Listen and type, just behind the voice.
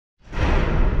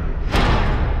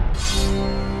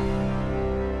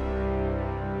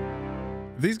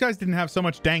If these guys didn't have so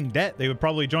much dang debt, they would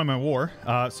probably join my war.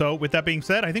 So with that being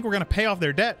said, I think we're going to pay off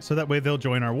their debt so that way they'll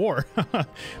join our war.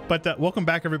 But welcome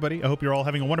back, everybody. I hope you're all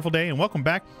having a wonderful day, and welcome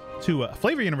back to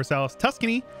Flavor Universalis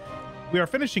Tuscany. We are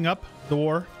finishing up the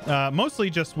war, mostly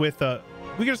just with...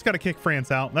 we just got to kick France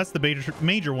out. That's the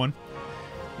major one.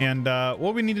 And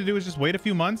what we need to do is just wait a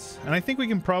few months, and I think we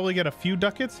can probably get a few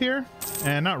ducats here.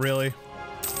 And not really.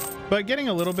 But getting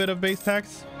a little bit of base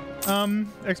tax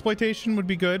exploitation would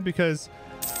be good, because...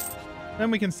 then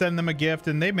we can send them a gift,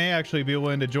 and they may actually be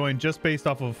willing to join just based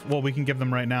off of what we can give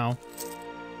them right now.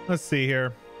 Let's see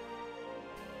here.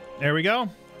 There we go.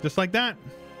 Just like that.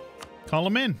 Call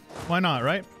them in. Why not,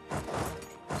 right?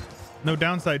 No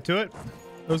downside to it.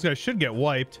 Those guys should get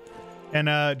wiped.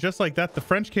 And just like that, the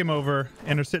French came over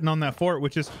and are sitting on that fort,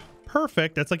 which is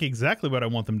perfect. That's like exactly what I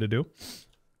want them to do.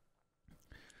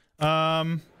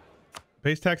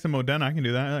 Base tax and Modena, I can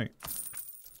do that. Like,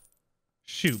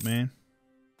 shoot, man.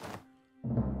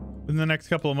 Within the next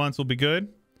couple of months will be good.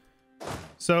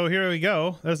 So here we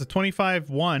go. There's a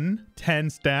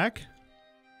 25-1-10 stack.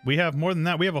 We have more than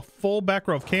that. We have a full back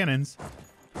row of cannons,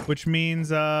 which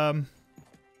means wait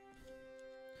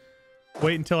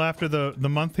until after the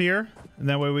month here, and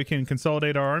that way we can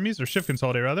consolidate our armies, or shift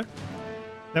consolidate rather.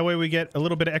 That way we get a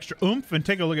little bit of extra oomph. And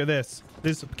take a look at this.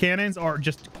 These cannons are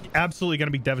just absolutely going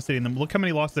to be devastating them. Look how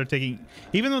many losses they're taking.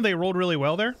 Even though they rolled really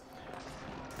well there,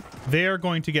 they are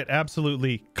going to get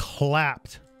absolutely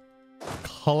clapped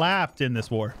in this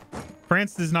war.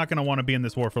 France is not going to want to be in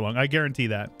this war for long. I guarantee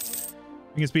that.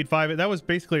 You can speed 5 it. That was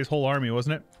basically his whole army,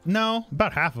 wasn't it? No,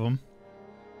 about half of them.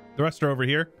 The rest are over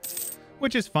here,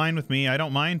 which is fine with me. I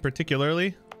don't mind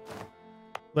particularly.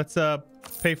 Let's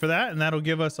pay for that, and that'll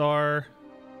give us our...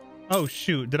 oh,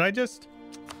 shoot. Did I just...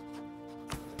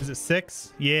 is it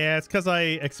 6? Yeah, it's because I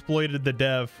exploited the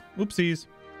dev. Oopsies.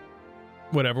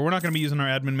 Whatever, we're not going to be using our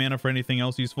admin mana for anything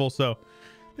else useful, so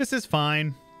this is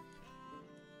fine.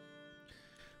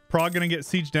 Prague going to get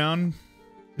sieged down.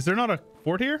 Is there not a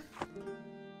fort here?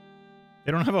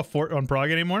 They don't have a fort on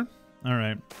Prague anymore? All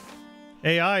right.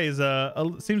 AI is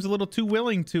seems a little too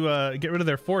willing to get rid of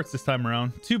their forts this time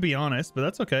around, to be honest, but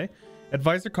that's okay.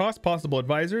 Advisor cost, possible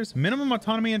advisors, minimum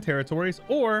autonomy in territories,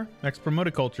 or next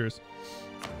promoted cultures.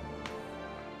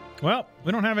 Well,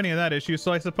 we don't have any of that issue,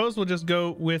 so I suppose we'll just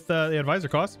go with the advisor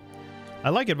cost. I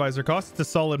like advisor cost. It's a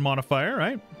solid modifier,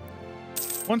 right?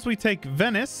 Once we take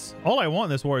Venice, all I want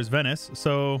in this war is Venice,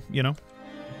 so, you know.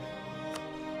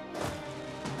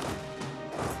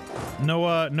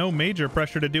 No major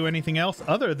pressure to do anything else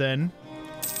other than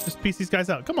just piece these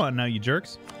guys out. Come on now, you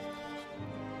jerks.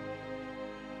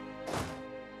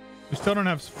 We still don't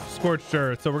have Scorched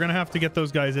Earth, so we're going to have to get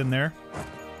those guys in there.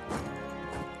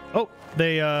 Oh,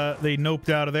 they noped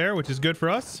out of there, which is good for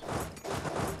us.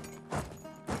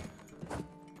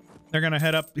 They're gonna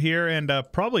head up here and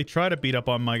probably try to beat up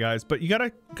on my guys, but you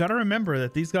gotta remember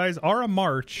that these guys are a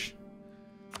march,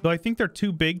 though I think they're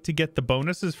too big to get the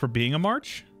bonuses for being a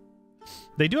march.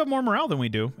 They do have more morale than we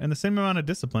do, and the same amount of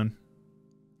discipline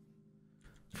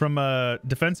from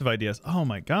defensive ideas. Oh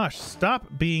my gosh, stop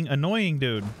being annoying,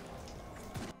 dude.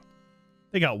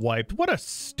 They got wiped. What a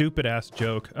stupid ass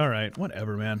joke. All right,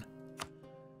 whatever, man.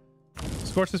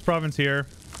 Scorch this province here.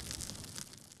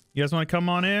 You guys want to come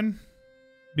on in?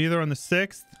 Be there on the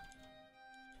 6th.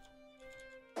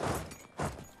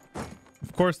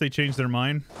 Of course they changed their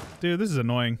mind. Dude, this is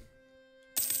annoying.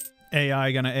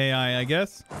 AI gonna AI, I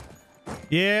guess.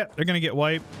 Yeah, they're gonna get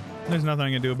wiped. There's nothing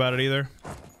I can do about it either.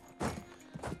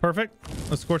 Perfect.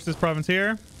 Let's scorch this province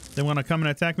here. They want to come and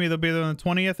attack me. They'll be there on the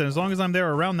 20th. And as long as I'm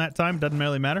there around that time, doesn't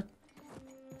really matter.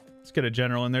 Let's get a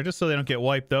general in there just so they don't get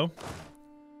wiped, though.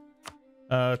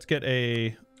 Let's get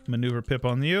a maneuver pip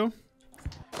on you.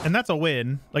 And that's a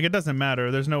win. Like, it doesn't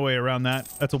matter. There's no way around that.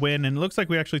 That's a win. And it looks like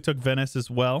we actually took Venice as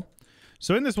well.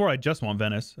 So in this war, I just want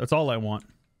Venice. That's all I want.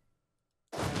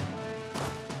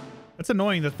 It's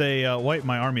annoying that they wipe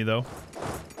my army, though.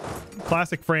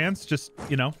 Classic France, just,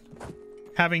 you know,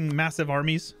 having massive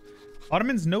armies.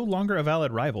 Ottomans no longer a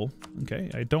valid rival. Okay,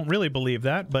 I don't really believe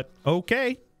that, but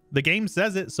okay. The game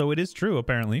says it, so it is true,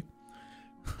 apparently.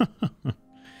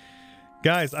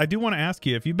 Guys, I do want to ask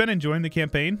you, if you've been enjoying the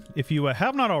campaign, if you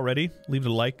have not already,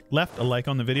 left a like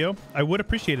on the video. I would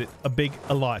appreciate it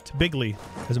a lot, bigly,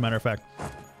 as a matter of fact.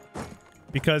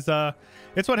 Because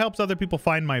it's what helps other people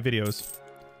find my videos,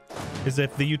 is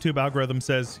if the YouTube algorithm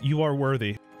says you are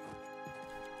worthy.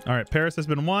 All right, Paris has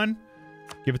been won.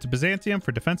 Give it to Byzantium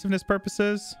for defensiveness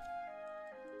purposes.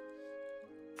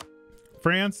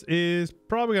 France is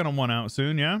probably going to one out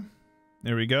soon, yeah?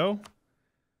 There we go.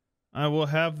 I will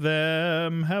have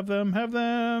them.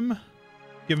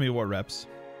 Give me war reps.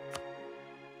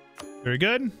 Very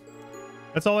good.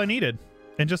 That's all I needed.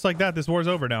 And just like that, this war's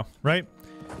over now, right?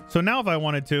 So now if I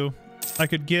wanted to, I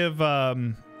could give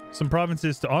some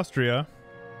provinces to Austria.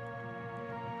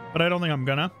 But I don't think I'm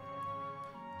gonna.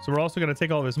 So we're also gonna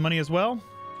take all of his money as well.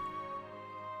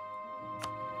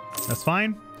 That's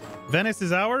fine. Venice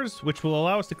is ours, which will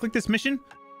allow us to click this mission.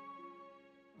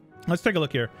 Let's take a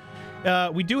look here.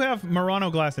 We do have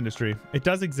Murano glass industry. It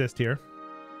does exist here.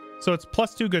 So it's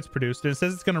 +2 goods produced. And it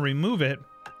says it's going to remove it.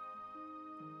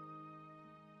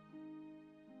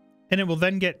 And it will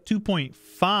then get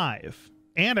 2.5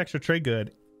 and extra trade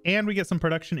good. And we get some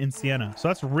production in Siena. So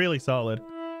that's really solid.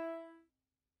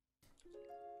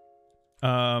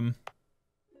 I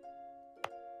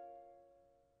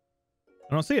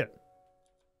don't see it.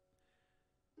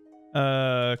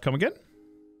 Come again?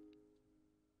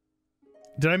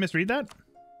 Did I misread that?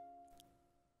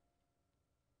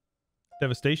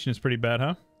 Devastation is pretty bad,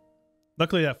 huh?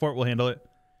 Luckily that fort will handle it.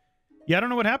 Yeah, I don't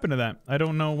know what happened to that. I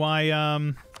don't know why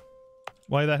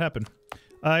that happened.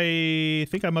 I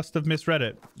think I must have misread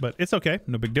it, but it's okay.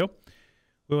 No big deal.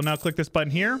 We will now click this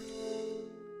button here.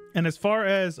 And as far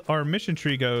as our mission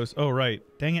tree goes, oh right,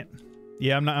 dang it.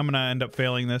 Yeah, I'm gonna end up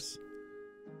failing this.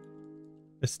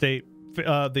 Estate,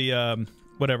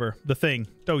 whatever, the thing.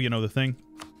 Oh, you know the thing.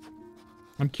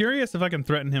 I'm curious if I can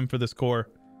threaten him for this core.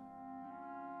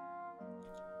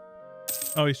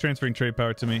 Oh, he's transferring trade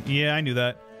power to me. Yeah, I knew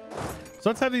that. So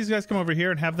let's have these guys come over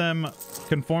here and have them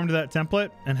conform to that template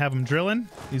and have them drilling.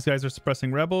 These guys are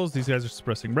suppressing rebels. These guys are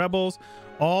suppressing rebels.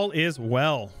 All is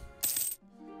well.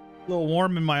 A little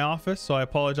warm in my office, so I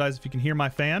apologize if you can hear my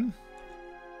fan.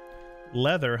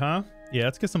 Leather, huh? Yeah,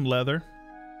 let's get some leather.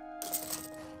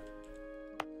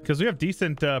 Because we have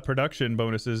decent production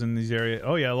bonuses in these areas.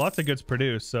 Oh, yeah, lots of goods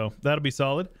produced, so that'll be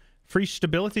solid. Free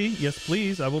stability. Yes,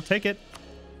 please. I will take it.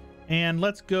 And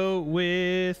let's go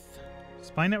with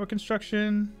spy network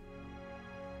construction.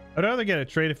 I'd rather get a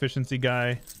trade efficiency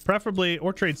guy, preferably,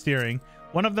 or trade steering.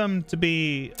 One of them to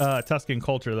be Tuscan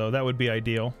culture, though. That would be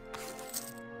ideal.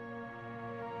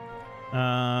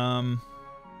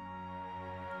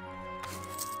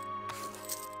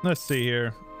 Let's see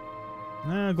here.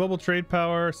 Global trade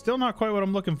power. Still not quite what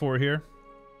I'm looking for here.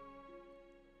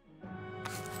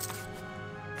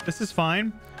 This is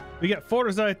fine. We got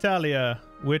Forza Italia,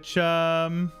 which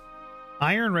Iron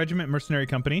Regiment Mercenary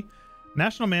Company,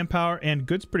 national manpower, and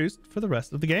goods produced for the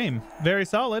rest of the game. Very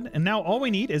solid. And now all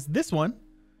we need is this one,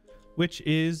 which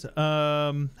is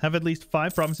have at least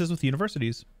 5 provinces with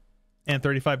universities and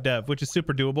 35 dev, which is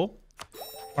super doable.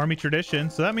 Army tradition.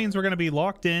 So that means we're going to be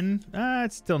locked in.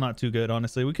 It's still not too good,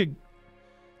 honestly. We could...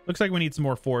 Looks like we need some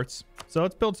more forts. So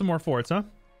let's build some more forts, huh?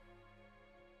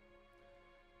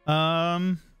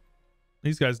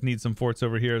 These guys need some forts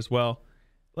over here as well.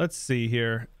 Let's see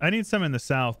here. I need some in the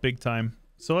south, big time.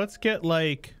 So let's get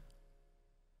like...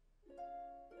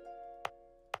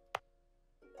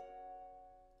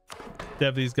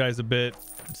 dev these guys a bit.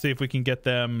 See if we can get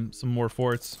them some more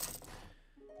forts.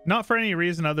 Not for any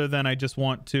reason other than I just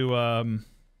want to...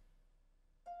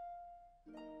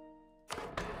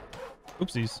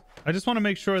 Oopsies. I just want to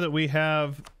make sure that we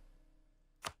have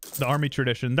the army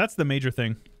tradition. That's the major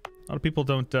thing. A lot of people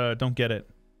don't get it.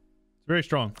 It's very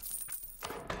strong.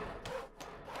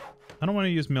 I don't want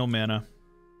to use mill mana,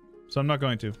 so I'm not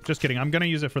going to. Just kidding. I'm going to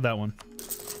use it for that one.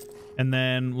 And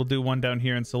then we'll do one down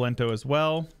here in Salento as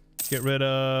well. Get rid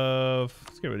of...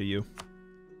 Let's get rid of you.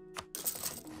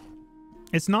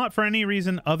 It's not for any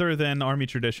reason other than army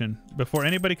tradition. Before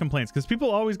anybody complains, because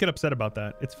people always get upset about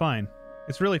that. It's fine.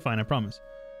 It's really fine, I promise.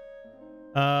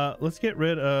 Let's get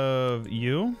rid of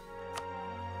you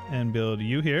and build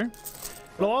you here.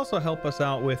 It'll also help us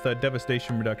out with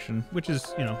devastation reduction, which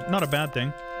is, you know, not a bad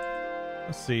thing.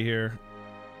 Let's see here.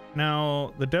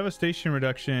 Now, the devastation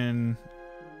reduction,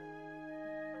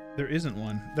 there isn't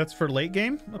one. That's for late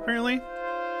game, apparently.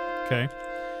 Okay.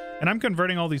 And I'm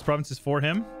converting all these provinces for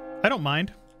him. I don't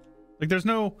mind. Like, there's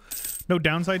no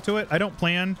downside to it. I don't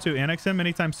plan to annex him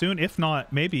anytime soon, if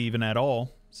not, maybe even at all.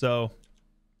 So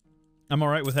I'm all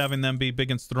right with having them be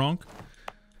big and strong.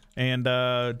 And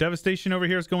devastation over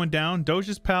here is going down.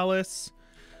 Doge's Palace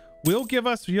will give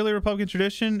us yearly Republican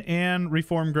tradition and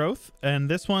reform growth. And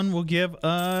this one will give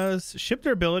us ship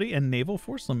durability and naval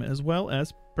force limit, as well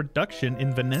as production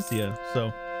in Venezia.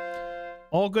 So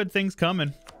all good things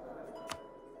coming.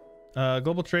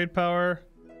 Global trade power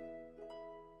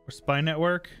or spy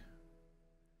network.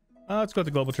 Let's go with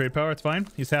the global trade power. It's fine.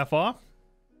 He's half off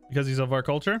because he's of our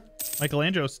culture.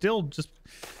 Michelangelo still just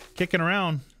kicking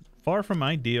around. Far from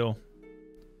ideal.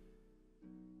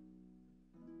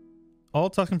 All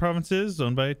Tuscan provinces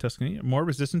owned by Tuscany are more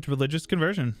resistant to religious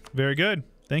conversion. Very good.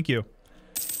 Thank you.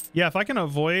 Yeah, if I can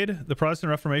avoid the Protestant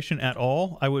Reformation at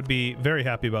all, I would be very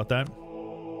happy about that.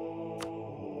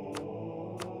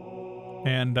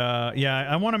 And yeah,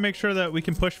 I want to make sure that we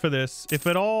can push for this. If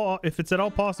it's at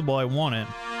all possible, I want it.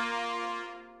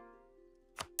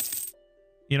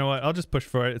 You know what? I'll just push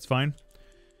for it. It's fine.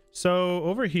 So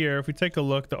over here, if we take a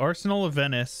look, the Arsenal of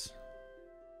Venice.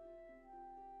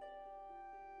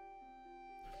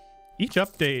 Each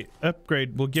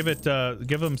upgrade will give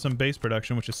them some base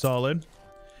production, which is solid.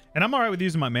 And I'm all right with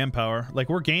using my manpower. Like,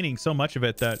 we're gaining so much of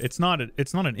it that it's not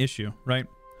an issue, right?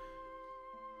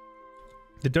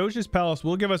 The Doge's Palace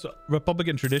will give us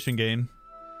Republican tradition gain.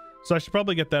 So I should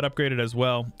probably get that upgraded as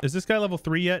well. Is this guy level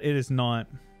 3 yet? It is not.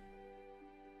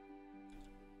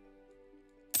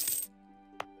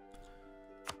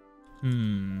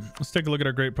 Let's take a look at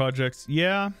our great projects.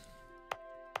 Yeah.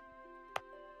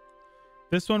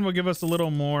 This one will give us a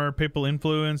little more papal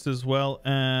influence as well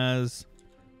as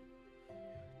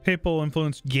papal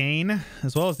influence gain,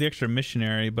 as well as the extra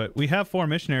missionary. But we have 4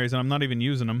 missionaries and I'm not even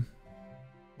using them.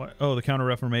 What? Oh, the Counter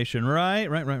Reformation. Right.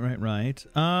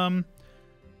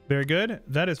 Very good.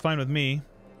 That is fine with me.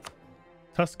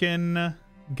 Tuscan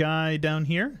guy down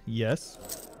here. Yes.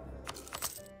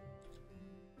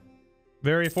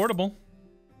 Very affordable.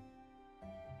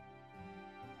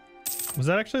 Was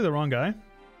that actually the wrong guy?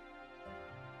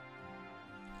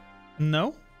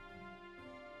 No.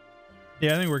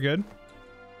 Yeah, I think we're good.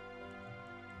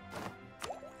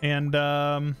 And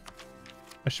I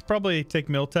should probably take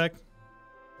Miltech.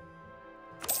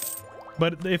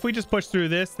 But if we just push through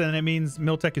this, then it means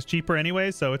Miltech is cheaper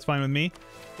anyway, so it's fine with me.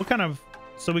 What kind of...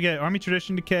 So we get Army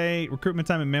Tradition Decay, Recruitment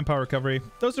Time, and Manpower Recovery.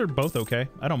 Those are both okay.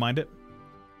 I don't mind it.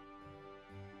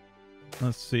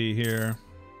 Let's see here.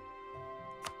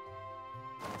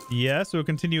 Yes, we'll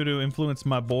continue to influence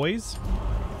my boys.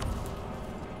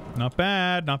 Not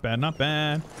bad, not bad, not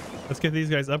bad. Let's get these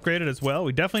guys upgraded as well.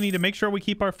 We definitely need to make sure we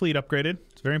keep our fleet upgraded.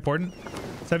 It's very important.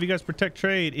 Let's have you guys protect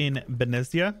trade in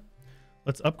Venezia.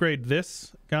 Let's upgrade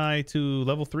this guy to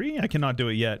level 3. I cannot do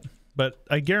it yet, but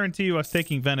I guarantee you us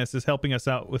taking Venice is helping us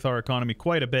out with our economy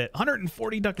quite a bit.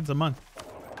 140 ducats a month.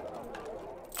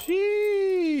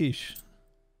 Sheesh.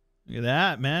 Look at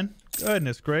that, man.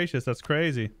 Goodness gracious, that's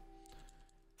crazy.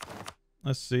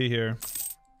 Let's see here.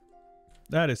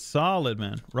 That is solid,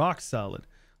 man. Rock solid.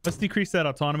 Let's decrease that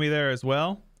autonomy there as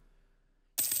well.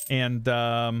 And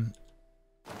we'll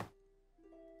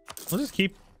just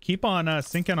keep on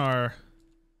sinking our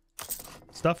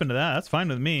stuff into that. That's fine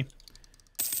with me.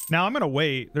 Now I'm gonna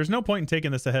wait. There's no point in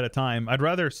taking this ahead of time. I'd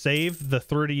rather save the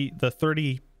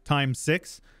 30 times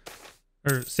 6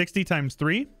 or 60 times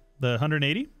 3, the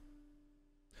 180.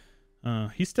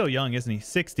 He's still young, isn't he?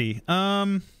 60.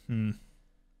 I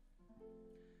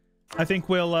think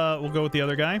we'll go with the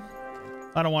other guy.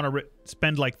 I don't want to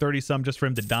spend like 30 some just for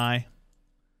him to die.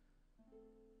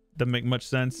 Doesn't make much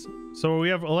sense. So we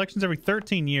have elections every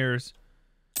 13 years.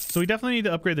 So we definitely need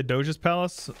to upgrade the Doge's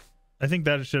Palace. I think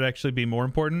that should actually be more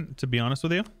important, to be honest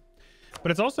with you.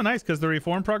 But it's also nice because the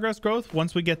reform progress growth,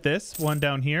 once we get this one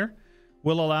down here,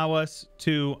 will allow us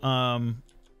to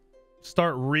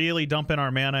start really dumping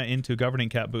our mana into governing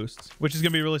cap boosts, which is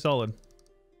going to be really solid.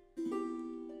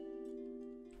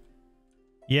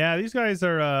 Yeah, these guys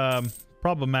are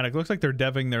problematic. Looks like they're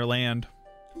deving their land.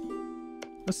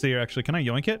 Let's see here, actually. Can I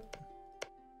yoink it?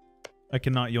 I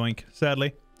cannot yoink,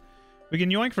 sadly. We can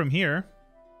yoink from here.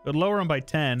 It would lower them by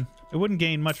 10. It wouldn't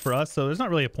gain much for us, so there's not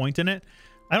really a point in it.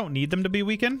 I don't need them to be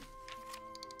weakened.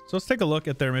 So let's take a look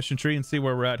at their mission tree and see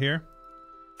where we're at here.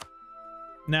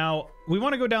 Now, we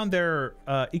want to go down their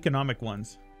economic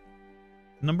ones.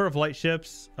 Number of light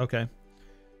ships. Okay.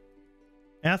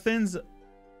 Athens...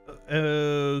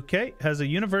 okay, has a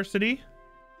university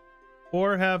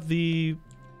or have the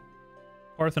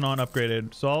Parthenon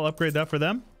upgraded. So I'll upgrade that for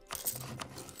them.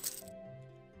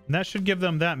 And that should give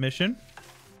them that mission.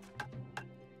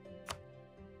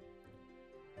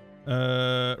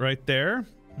 Right there.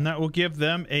 And that will give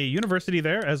them a university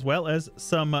there as well as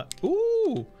some...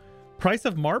 ooh! Price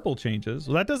of marble changes.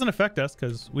 Well, that doesn't affect us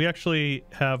because we actually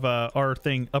have our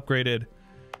thing upgraded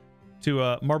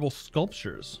to marble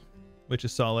sculptures, which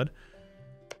is solid.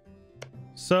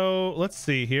 So let's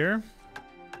see here.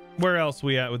 Where else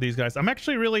we at with these guys? I'm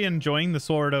actually really enjoying the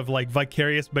sort of like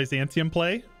vicarious Byzantium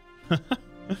play.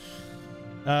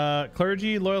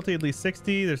 Clergy, loyalty at least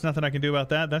 60. There's nothing I can do about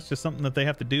that. That's just something that they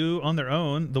have to do on their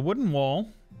own. The wooden wall.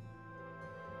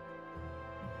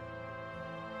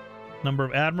 Number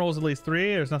of admirals at least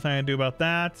 3. There's nothing I can do about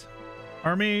that.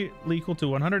 Army equal to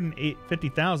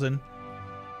 150,000.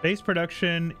 Base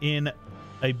production in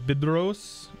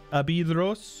Abidros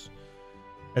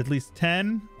at least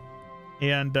 10.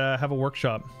 and have a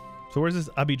workshop. So where's this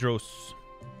Abidros?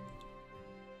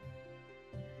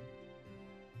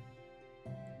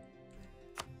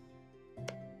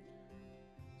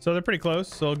 So they're pretty close.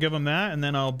 So I'll give them that, and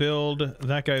then I'll build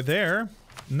that guy there.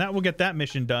 And that will get that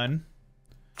mission done.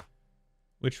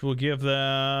 Which will give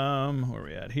them... Where are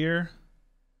we at here?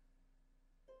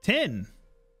 10.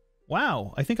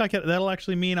 Wow. I think that'll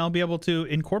actually mean I'll be able to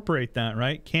incorporate that,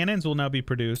 right? Cannons will now be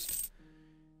produced.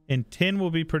 And tin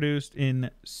will be produced in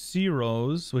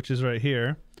Ceros, which is right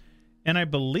here. And I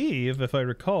believe, if I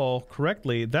recall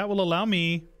correctly, that will allow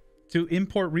me to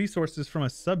import resources from a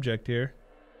subject here.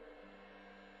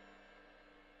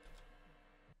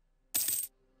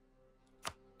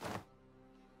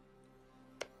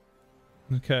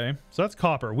 Okay, so that's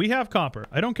copper. We have copper.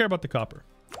 I don't care about the copper.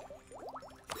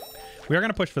 We are going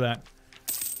to push for that.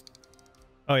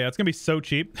 Oh yeah, it's going to be so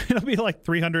cheap. It'll be like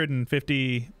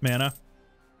 350 mana.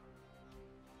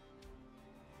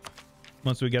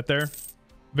 Once we get there.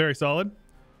 Very solid.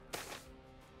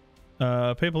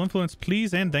 Papal influence,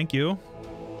 please and thank you.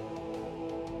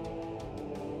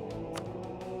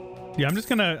 Yeah, I'm just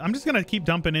gonna keep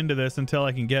dumping into this until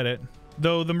I can get it.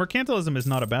 Though the mercantilism is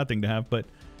not a bad thing to have, but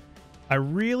I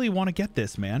really want to get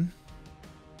this, man.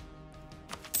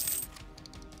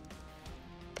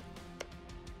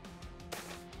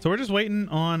 So we're just waiting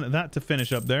on that to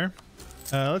finish up there.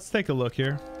 Let's take a look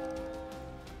here.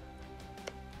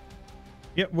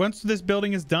 Yep, once this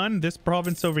building is done, this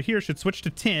province over here should switch to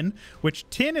tin, which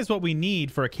tin is what we need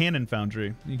for a cannon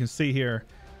foundry. You can see here.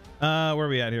 Where are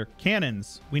we at here?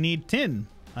 Cannons. We need tin.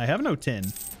 I have no tin,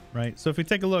 right? So if we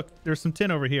take a look, there's some tin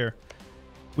over here.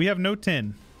 We have no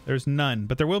tin. There's none,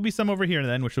 but there will be some over here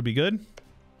then, which will be good.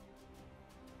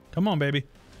 Come on, baby.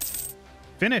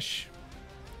 Finish.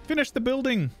 Finish the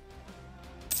building.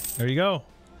 There you go.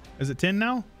 Is it tin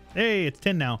now? Hey, it's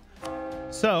tin now.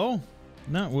 So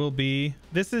that will be...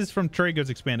 This is from Trade Goods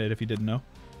Expanded, if you didn't know.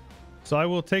 So I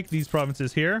will take these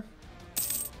provinces here.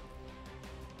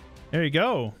 There you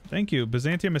go. Thank you.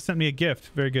 Byzantium has sent me a gift.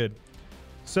 Very good.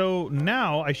 So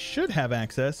now I should have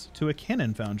access to a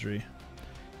cannon foundry.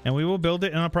 And we will build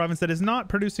it in a province that is not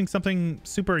producing something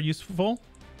super useful.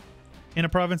 In a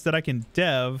province that I can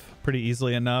dev pretty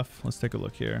easily enough. Let's take a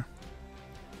look here.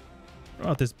 What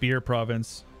about this beer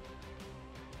province?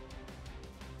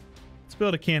 Let's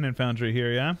build a cannon foundry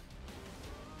here, yeah?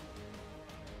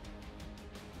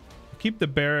 Keep the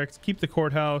barracks, keep the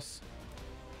courthouse.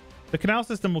 The canal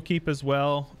system will keep as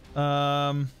well.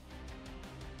 I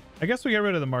guess we get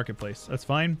rid of the marketplace. That's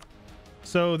fine.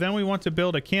 So then we want to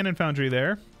build a cannon foundry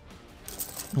there.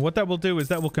 And what that will do is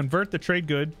that will convert the trade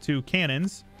good to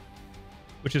cannons,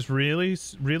 which is really,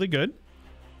 really good.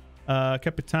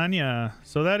 Capitania.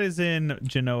 So that is in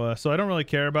Genoa. So I don't really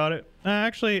care about it.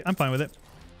 Actually, I'm fine with it.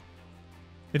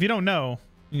 If you don't know,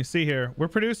 you can see here, we're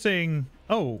producing...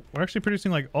 Oh, we're actually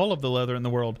producing like all of the leather in the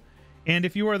world. And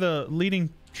if you are the leading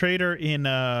trader in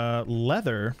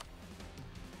leather,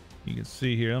 you can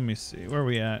see here. Let me see. Where are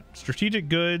we at? Strategic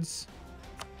goods.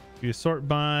 If you sort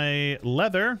by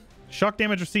leather, shock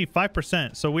damage received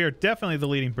 5%. So we are definitely the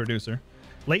leading producer.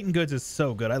 Latent goods is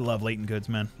so good. I love latent goods,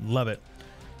 man. Love it.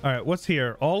 All right, what's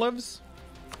here? Olives.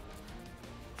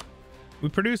 We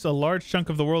produce a large chunk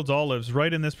of the world's olives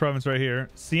right in this province right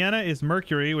here. Sienna is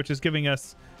mercury, which is giving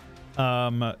us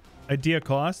idea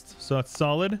cost. So that's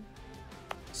solid.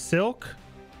 Silk.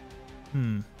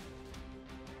 This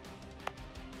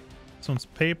one's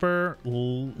paper.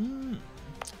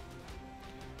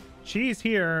 Cheese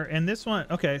here, and this one.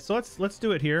 Okay, so let's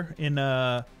do it here in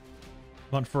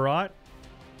Montferrat.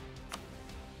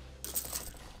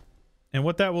 And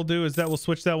what that will do is that will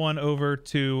switch that one over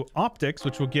to optics,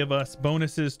 which will give us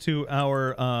bonuses to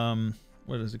our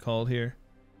what is it called here?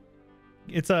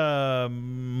 It's a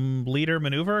leader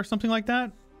maneuver or something like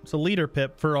that. It's a leader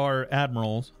pip for our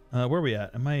admirals. Where are we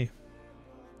at? Am I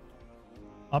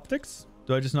optics?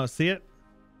 Do I just not see it?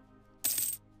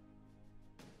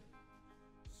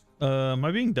 Am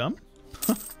I being dumb?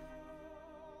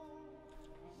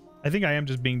 I think I am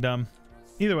just being dumb.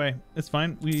 Either way, it's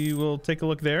fine. We will take a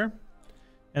look there.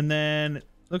 And then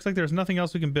looks like there's nothing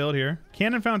else we can build here.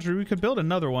 Cannon foundry, we could build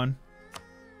another one.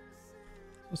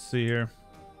 Let's see here.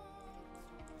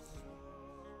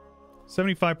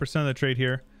 75% of the trade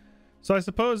here. So I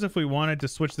suppose if we wanted to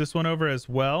switch this one over as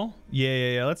well.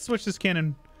 Yeah. Let's switch this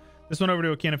one over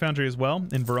to a cannon foundry as well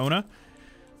in Verona.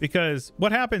 Because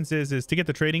what happens is to get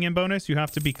the trading in bonus, you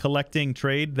have to be collecting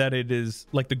trade that it is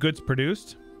like the goods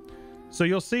produced. So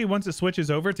you'll see once it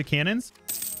switches over to cannons,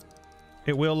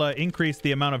 it will increase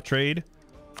the amount of trade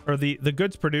or the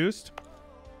goods produced.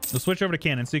 We'll switch over to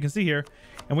cannons. So you can see here,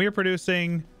 and we are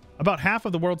producing about half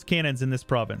of the world's cannons in this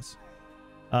province.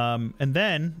 And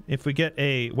then if we get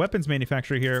a weapons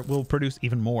manufacturer here, we'll produce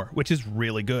even more, which is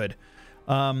really good.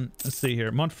 Let's see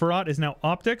here. Montferrat is now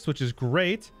optics, which is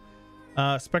great.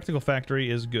 Spectacle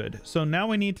factory is good. So now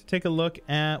we need to take a look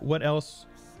at what else.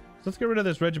 So let's get rid of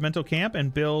this regimental camp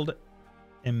and build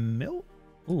a mill.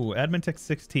 Ooh, admin tech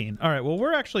 16. All right, well,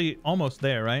 we're actually almost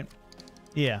there, right?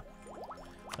 Yeah,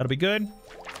 that'll be good.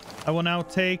 I will now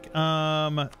take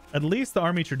at least the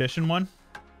army tradition one.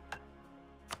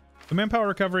 The manpower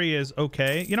recovery is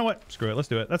okay. You know what? Screw it. Let's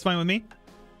do it. That's fine with me.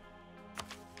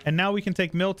 And now we can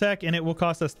take mill tech, and it will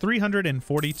cost us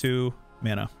 342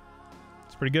 mana.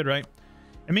 It's pretty good, right?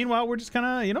 And meanwhile, we're just kind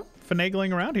of, you know,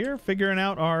 finagling around here, figuring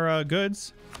out our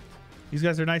goods. These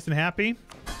guys are nice and happy.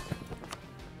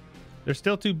 They're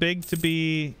still too big to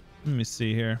be... Let me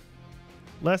see here.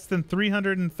 Less than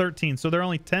 313. So they're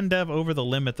only 10 dev over the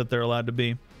limit that they're allowed to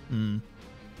be.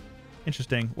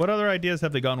 Interesting. What other ideas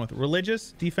have they gone with?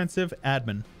 Religious, defensive,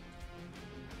 admin.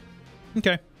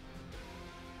 Okay.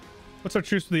 What's our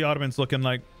truce with the Ottomans looking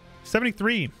like?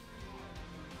 73.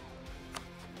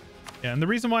 Yeah, and the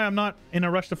reason why I'm not in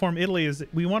a rush to form Italy is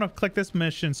we want to click this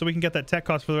mission so we can get that tech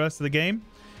cost for the rest of the game.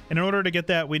 And in order to get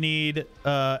that, we need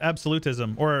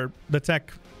absolutism, or the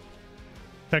tech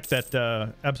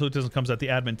that absolutism comes at, the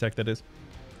admin tech, that is.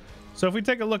 So if we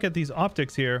take a look at these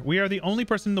optics here, we are the only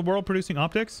person in the world producing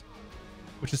optics,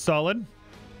 which is solid.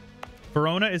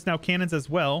 Verona is now cannons as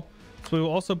well. So we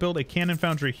will also build a cannon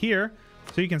foundry here.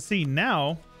 So you can see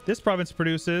now this province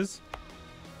produces...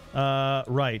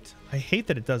 right. I hate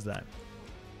that it does that.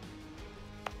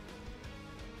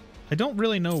 I don't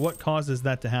really know what causes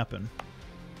that to happen.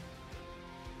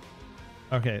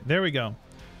 Okay, there we go.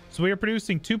 So we are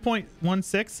producing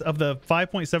 2.16 of the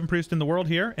 5.7 produced in the world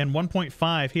here, and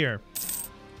 1.5 here.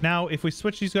 Now, if we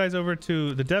switch these guys over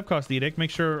to the dev cost edict, make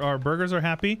sure our burghers are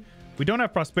happy. We don't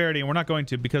have prosperity, and we're not going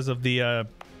to because of the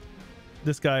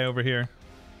this guy over here.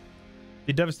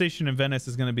 The devastation in Venice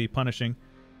is going to be punishing.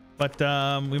 But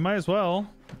we might as well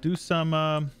do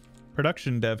some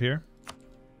production dev here.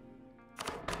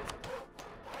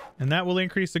 And that will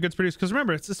increase the goods produced. Because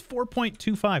remember, it's this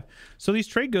 4.25. So these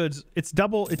trade goods, it's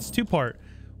double, it's two-part.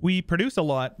 We produce a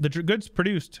lot. The goods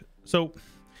produced. So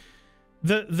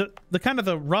the kind of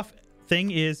the rough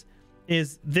thing is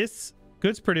this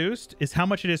goods produced is how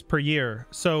much it is per year.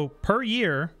 So per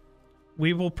year,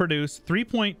 we will produce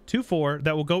 3.24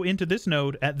 that will go into this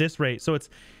node at this rate. So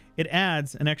it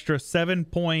adds an extra 7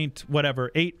 point whatever,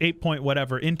 8 point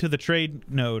whatever into the trade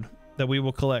node that we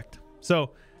will collect. So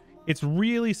it's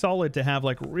really solid to have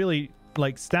really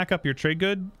stack up your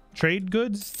trade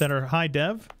goods that are high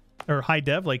dev.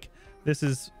 Like this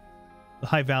is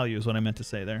high value is what I meant to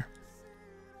say there.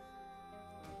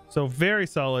 So very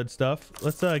solid stuff.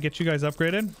 Let's get you guys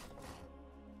upgraded.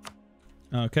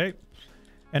 Okay.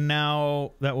 And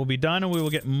now that will be done, and we will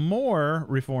get more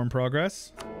reform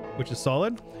progress, which is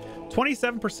solid.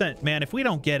 27%. Man, if we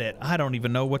don't get it, I don't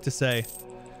even know what to say.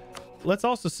 Let's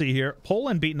also see here.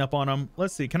 Poland beating up on them.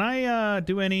 Let's see. Can I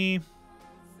do any... Can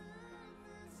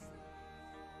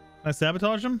I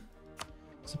sabotage them?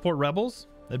 Support rebels?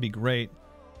 That'd be great.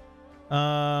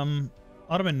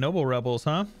 Ottoman noble rebels,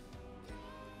 huh?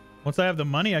 Once I have the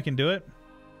money, I can do it.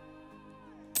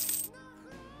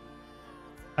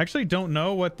 I actually don't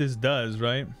know what this does,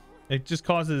 right? It just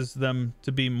causes them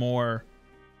to be more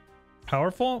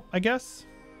powerful, I guess.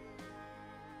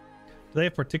 Do they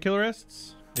have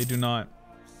particularists? They do not.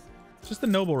 It's just the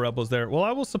noble rebels there. Well,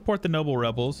 I will support the noble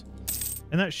rebels.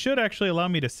 And that should actually allow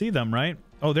me to see them, right?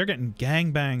 Oh, they're getting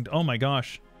gangbanged. Oh my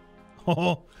gosh.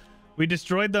 Oh, we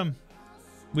destroyed them.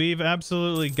 We've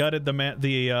absolutely gutted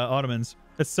the Ottomans.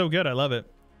 It's so good. I love it.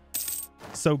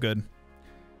 So good.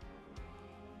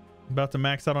 About to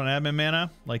max out on admin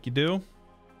mana, like you do.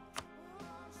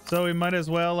 So we might as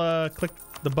well click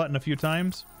the button a few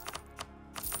times.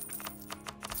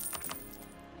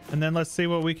 And then let's see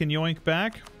what we can yoink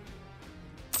back.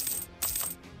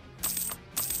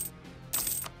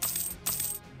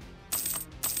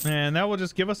 And that will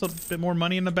just give us a bit more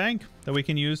money in the bank that we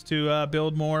can use to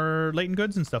build more latent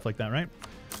goods and stuff like that, right?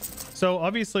 So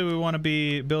obviously we want to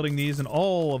be building these in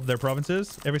all of their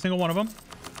provinces, every single one of them.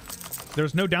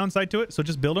 There's no downside to it, so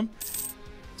just build them.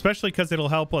 Especially because it'll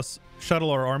help us shuttle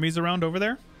our armies around over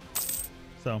there.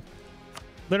 So,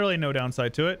 literally no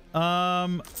downside to it.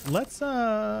 Let's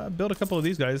build a couple of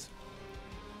these guys.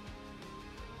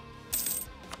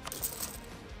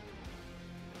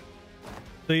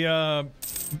 The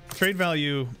trade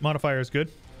value modifier is good,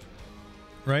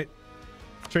 right?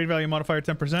 Trade value modifier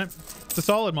 10%. It's a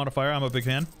solid modifier. I'm a big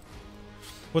fan.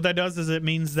 What that does is it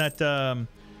means that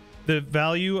the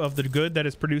value of the good that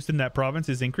is produced in that province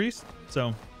is increased.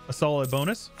 So a solid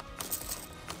bonus.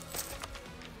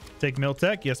 Take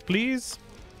Miltech. Yes, please.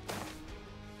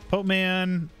 Pope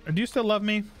Man, do you still love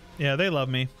me? Yeah, they love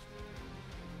me.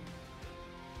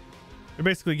 They're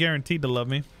basically guaranteed to love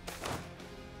me.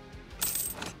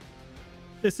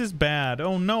 This is bad.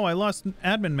 Oh no, I lost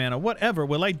admin mana. Whatever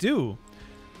will I do?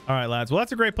 All right, lads. Well,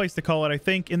 that's a great place to call it. I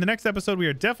think in the next episode, we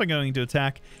are definitely going to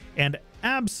attack and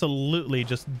absolutely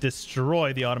just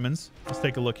destroy the Ottomans. Let's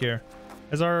take a look here.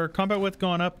 Has our combat width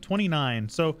gone up? 29.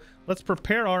 So let's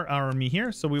prepare our army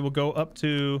here. So we will go up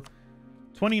to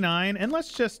 29 and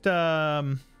let's just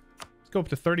let's go up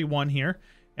to 31 here.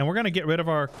 And we're going to get rid of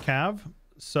our cav.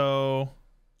 So,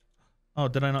 oh,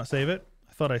 did I not save it?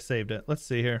 I thought I saved it. Let's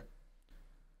see here.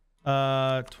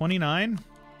 29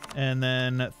 and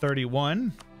then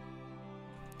 31.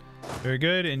 Very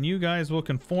good. And you guys will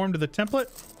conform to the template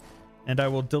and I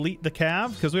will delete the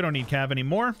cav because we don't need cav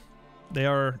anymore. They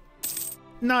are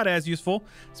not as useful,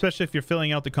 especially if you're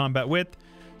filling out the combat width.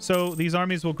 So these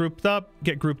armies will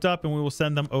get grouped up and we will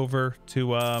send them over to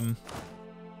looks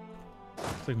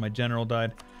like my general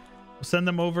died. We'll send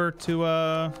them over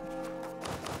to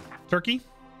Turkey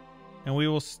and we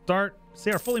will start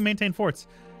see our fully maintained forts.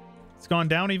 It's gone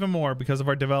down even more because of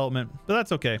our development, but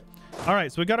that's okay. All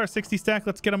right, so we got our 60 stack.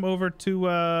 Let's get them over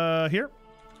to here.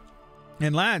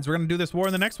 And lads, we're going to do this war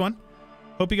in the next one.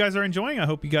 Hope you guys are enjoying. I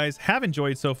hope you guys have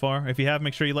enjoyed so far. If you have,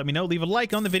 make sure you let me know. Leave a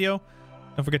like on the video.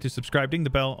 Don't forget to subscribe, ding the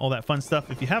bell, all that fun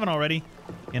stuff if you haven't already.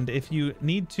 And if you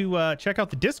need to check out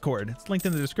the Discord, it's linked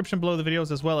in the description below the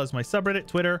videos, as well as my subreddit,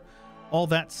 Twitter, all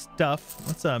that stuff.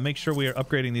 Let's make sure we are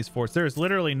upgrading these forts. There is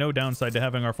literally no downside to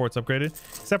having our forts upgraded,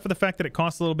 except for the fact that it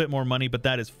costs a little bit more money, but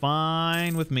that is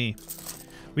fine with me.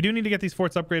 We do need to get these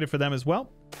forts upgraded for them as well.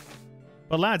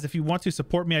 But lads, if you want to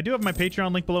support me, I do have my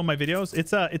Patreon link below my videos.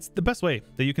 It's the best way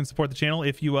that you can support the channel.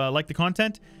 If you like the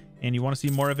content and you want to see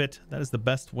more of it, that is the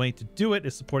best way to do it,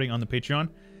 is supporting on the Patreon.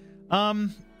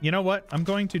 You know what? I'm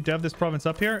going to dev this province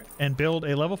up here and build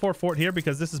a level 4 fort here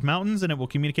because this is mountains and it will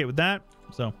communicate with that.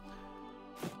 So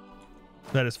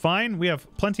that is fine. We have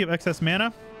plenty of excess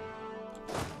mana.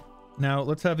 Now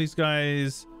let's have these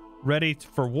guys ready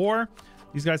for war.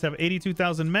 These guys have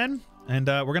 82,000 men, and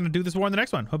we're going to do this war in the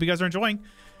next one. Hope you guys are enjoying.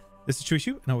 This is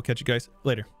Chewyshoot, and I will catch you guys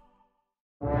later.